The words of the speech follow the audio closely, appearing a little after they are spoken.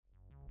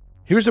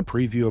Here's a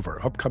preview of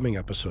our upcoming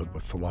episode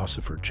with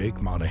philosopher Jake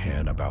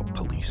Monaghan about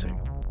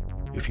policing.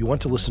 If you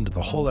want to listen to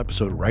the whole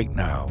episode right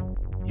now,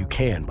 you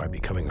can by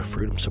becoming a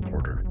Freedom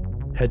supporter.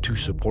 Head to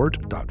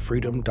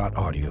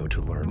support.freedom.audio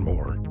to learn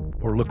more,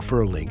 or look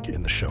for a link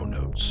in the show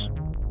notes.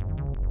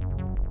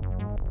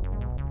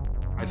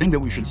 I think that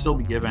we should still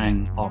be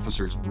giving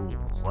officers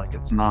rules. Like,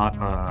 it's not,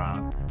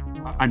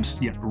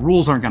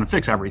 rules aren't going to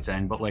fix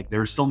everything, but like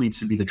there still needs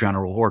to be the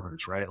general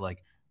orders, right?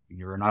 Like,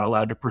 you're not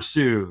allowed to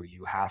pursue.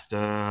 You have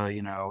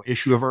to,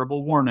 issue a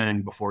verbal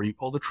warning before you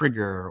pull the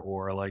trigger,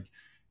 or like,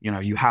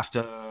 you have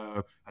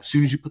to, as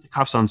soon as you put the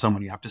cuffs on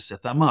someone, you have to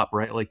sit them up,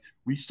 right? Like,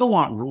 we still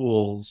want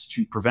rules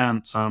to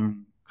prevent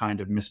some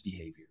kind of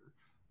misbehavior.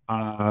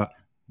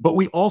 But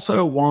we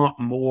also want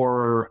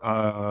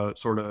more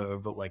sort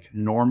of like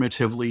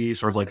normatively,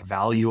 sort of like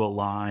value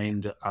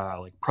aligned,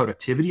 like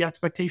productivity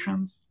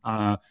expectations.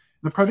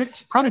 The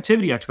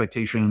productivity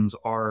expectations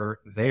are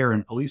there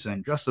in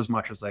policing just as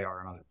much as they are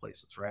in other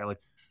places, right?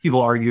 Like,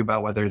 people argue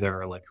about whether there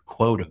are like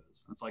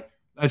quotas. It's like,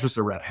 that's just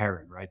a red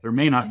herring, right? There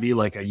may not be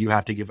like you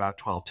have to give out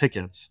 12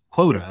 tickets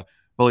quota,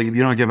 but like if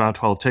you don't give out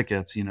 12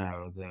 tickets,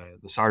 the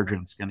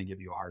sergeant's going to give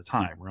you a hard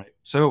time, right?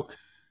 So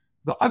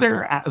the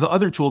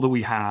other tool that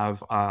we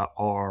have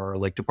are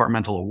like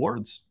departmental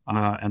awards.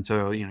 And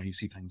so, you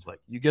see things like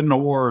you get an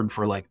award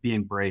for like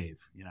being brave,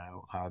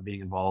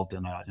 being involved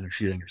in a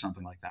shooting or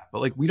something like that.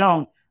 But like, we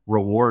don't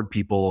reward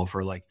people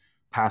for like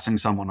passing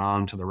someone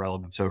on to the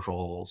relevant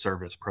social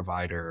service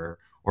provider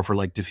or for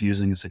like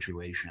diffusing a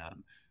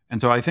situation.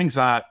 And so I think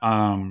that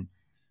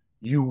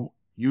you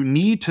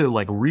need to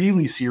like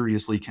really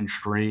seriously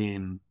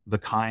constrain the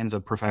kinds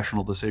of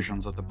professional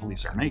decisions that the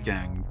police are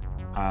making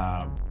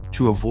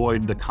to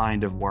avoid the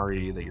kind of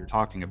worry that you're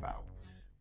talking about.